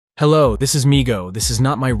Hello, this is Migo. This is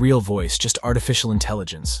not my real voice, just artificial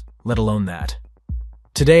intelligence, let alone that.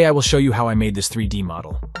 Today I will show you how I made this 3D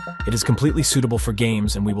model. It is completely suitable for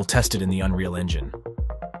games and we will test it in the Unreal Engine.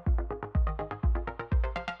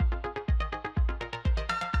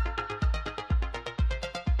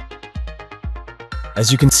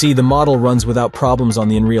 As you can see, the model runs without problems on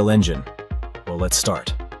the Unreal Engine. Well, let's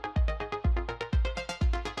start.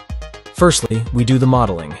 Firstly, we do the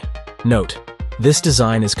modeling. Note, this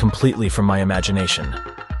design is completely from my imagination.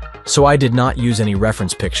 So I did not use any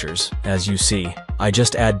reference pictures, as you see. I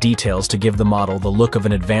just add details to give the model the look of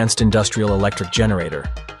an advanced industrial electric generator.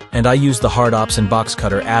 And I use the Hardops and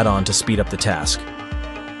boxcutter add-on to speed up the task.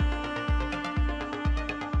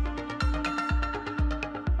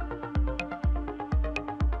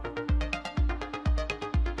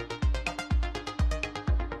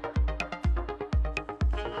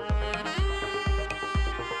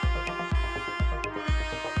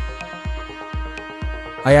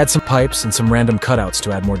 I add some pipes and some random cutouts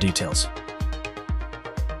to add more details.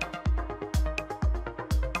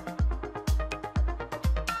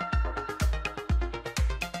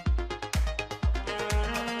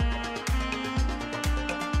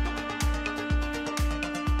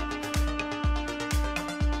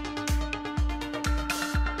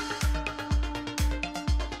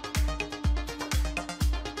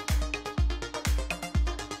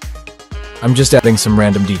 I'm just adding some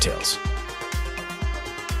random details.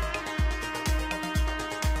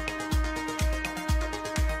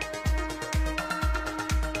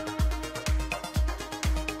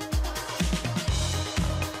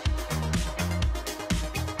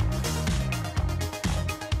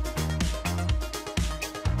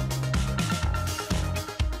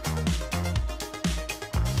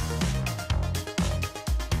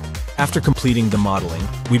 After completing the modeling,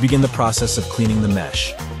 we begin the process of cleaning the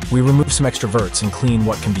mesh. We remove some extra verts and clean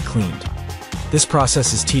what can be cleaned. This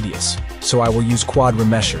process is tedious, so I will use quad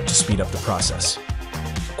remesher to speed up the process.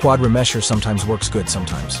 Quad remesher sometimes works good,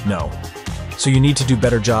 sometimes no. So you need to do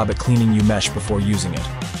better job at cleaning your mesh before using it.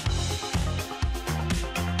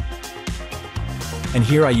 And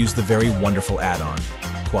here I use the very wonderful add-on,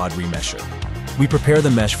 quad remesher. We prepare the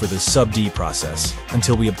mesh for the sub-D process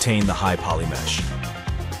until we obtain the high poly mesh.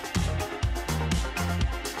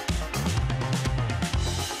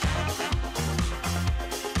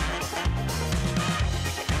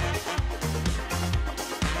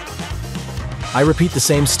 I repeat the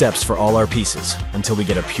same steps for all our pieces until we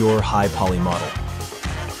get a pure high poly model.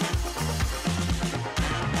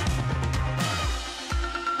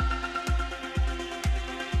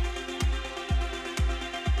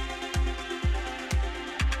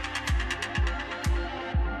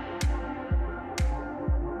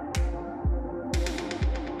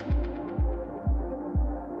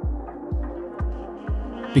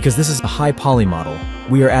 Because this is a high poly model,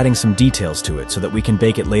 we are adding some details to it so that we can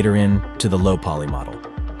bake it later in to the low poly model.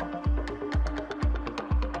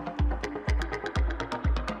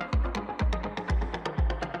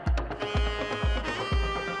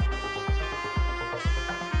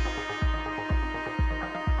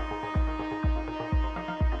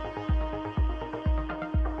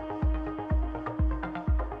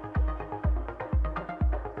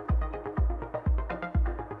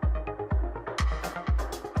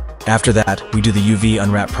 After that, we do the UV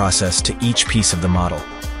unwrap process to each piece of the model.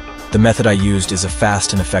 The method I used is a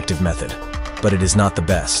fast and effective method, but it is not the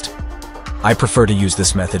best. I prefer to use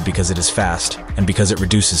this method because it is fast and because it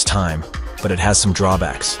reduces time, but it has some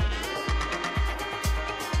drawbacks.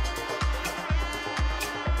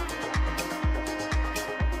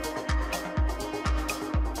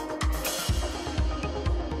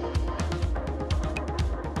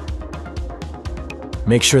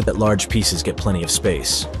 Make sure that large pieces get plenty of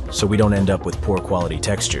space, so we don't end up with poor quality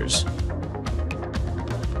textures.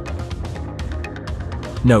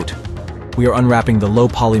 Note, we are unwrapping the low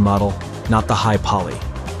poly model, not the high poly.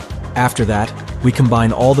 After that, we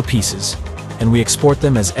combine all the pieces, and we export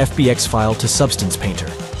them as FBX file to Substance Painter.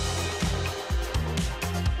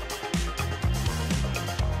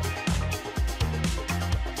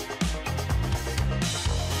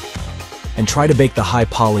 And try to bake the high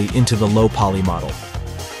poly into the low poly model,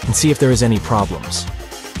 and see if there is any problems.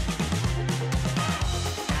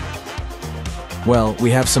 Well, we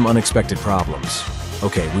have some unexpected problems.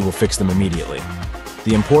 Okay, we will fix them immediately.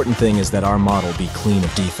 The important thing is that our model be clean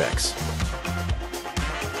of defects.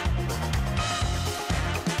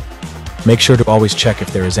 Make sure to always check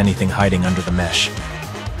if there is anything hiding under the mesh.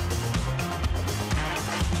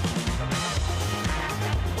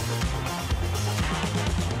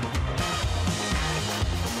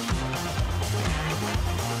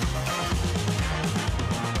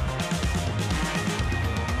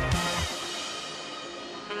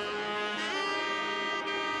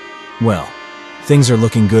 Well, things are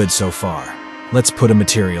looking good so far. Let's put a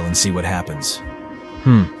material and see what happens.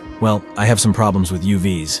 Well, I have some problems with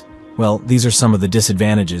UVs. Well, these are some of the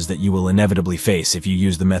disadvantages that you will inevitably face if you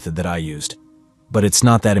use the method that I used. But it's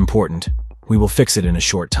not that important. We will fix it in a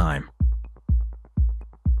short time.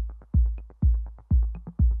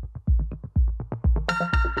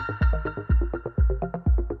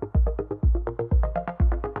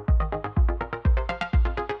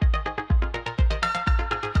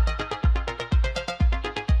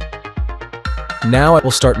 Now I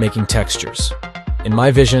will start making textures. In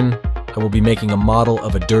my vision, I will be making a model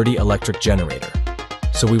of a dirty electric generator.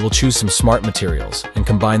 So we will choose some smart materials and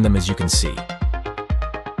combine them as you can see.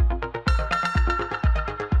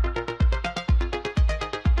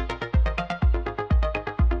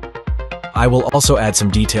 I will also add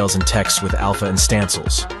some details and text with alpha and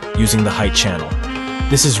stencils, using the height channel.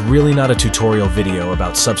 This is really not a tutorial video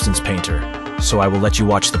about Substance Painter, so I will let you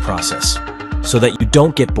watch the process. So that you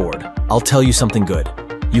don't get bored, I'll tell you something good.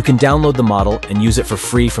 You can download the model and use it for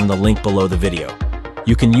free from the link below the video.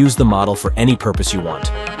 You can use the model for any purpose you want,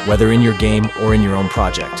 whether in your game or in your own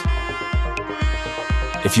project.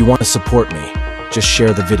 If you want to support me, just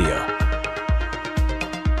share the video.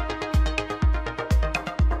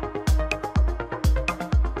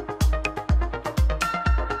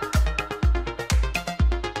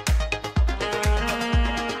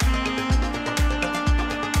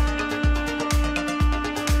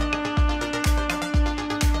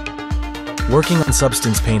 Working on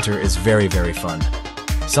Substance Painter is very fun.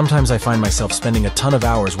 Sometimes I find myself spending a ton of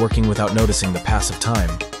hours working without noticing the pass of time.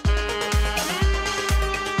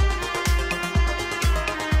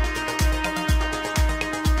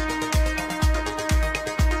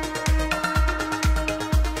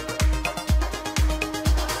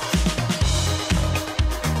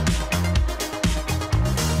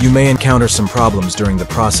 You may encounter some problems during the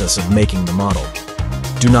process of making the model.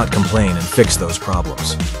 Do not complain and fix those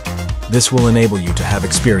problems. This will enable you to have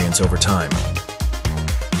experience over time.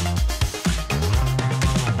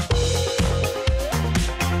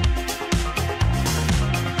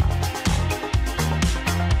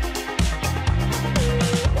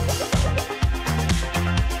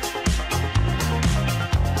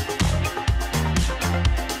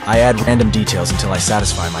 I add random details until I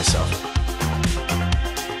satisfy myself.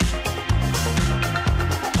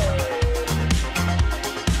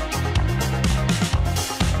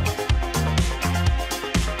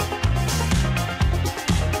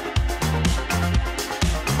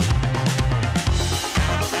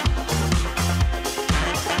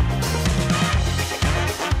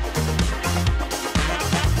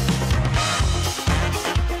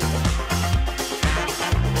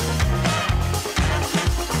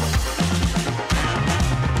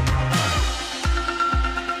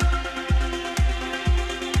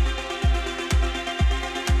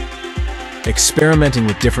 Experimenting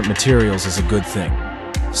with different materials is a good thing.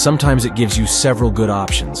 Sometimes it gives you several good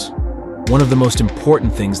options. One of the most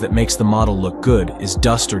important things that makes the model look good is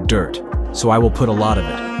dust or dirt, so I will put a lot of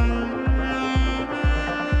it.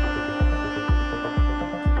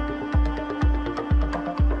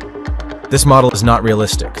 This model is not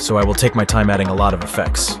realistic, so I will take my time adding a lot of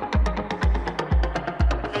effects.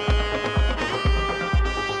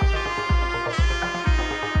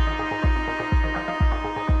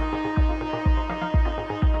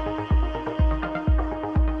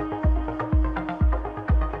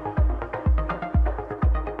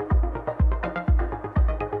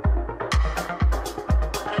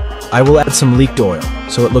 I will add some leaked oil,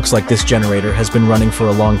 so it looks like this generator has been running for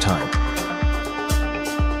a long time.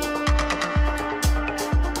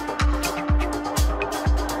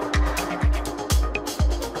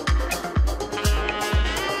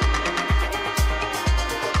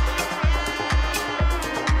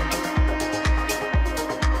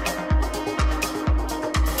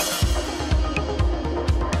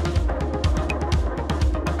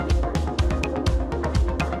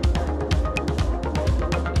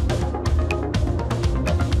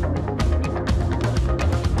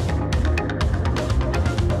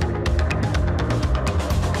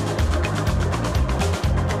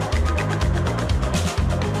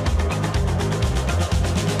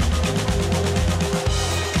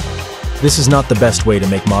 This is not the best way to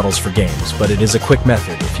make models for games, but it is a quick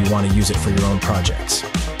method if you want to use it for your own projects.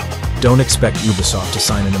 Don't expect Ubisoft to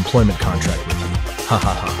sign an employment contract with you. Ha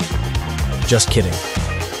ha ha. Just kidding.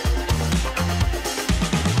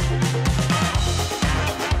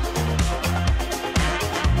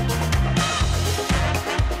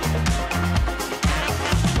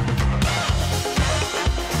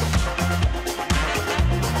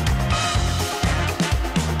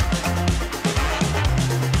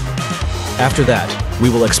 After that, we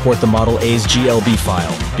will export the Model A's GLB file,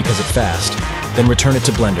 because it's fast, then return it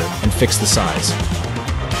to Blender and fix the size.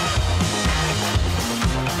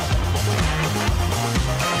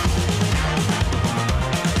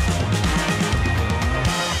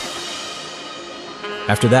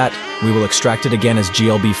 After that, we will extract it again as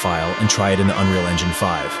GLB file and try it in the Unreal Engine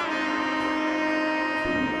 5.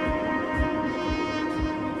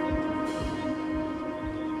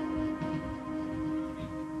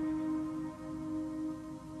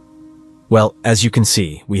 Well, as you can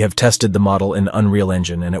see, we have tested the model in Unreal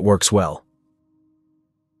Engine and it works well.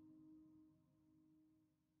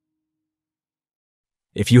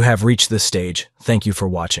 If you have reached this stage, thank you for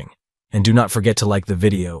watching. And do not forget to like the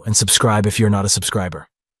video and subscribe if you're not a subscriber.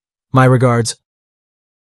 My regards,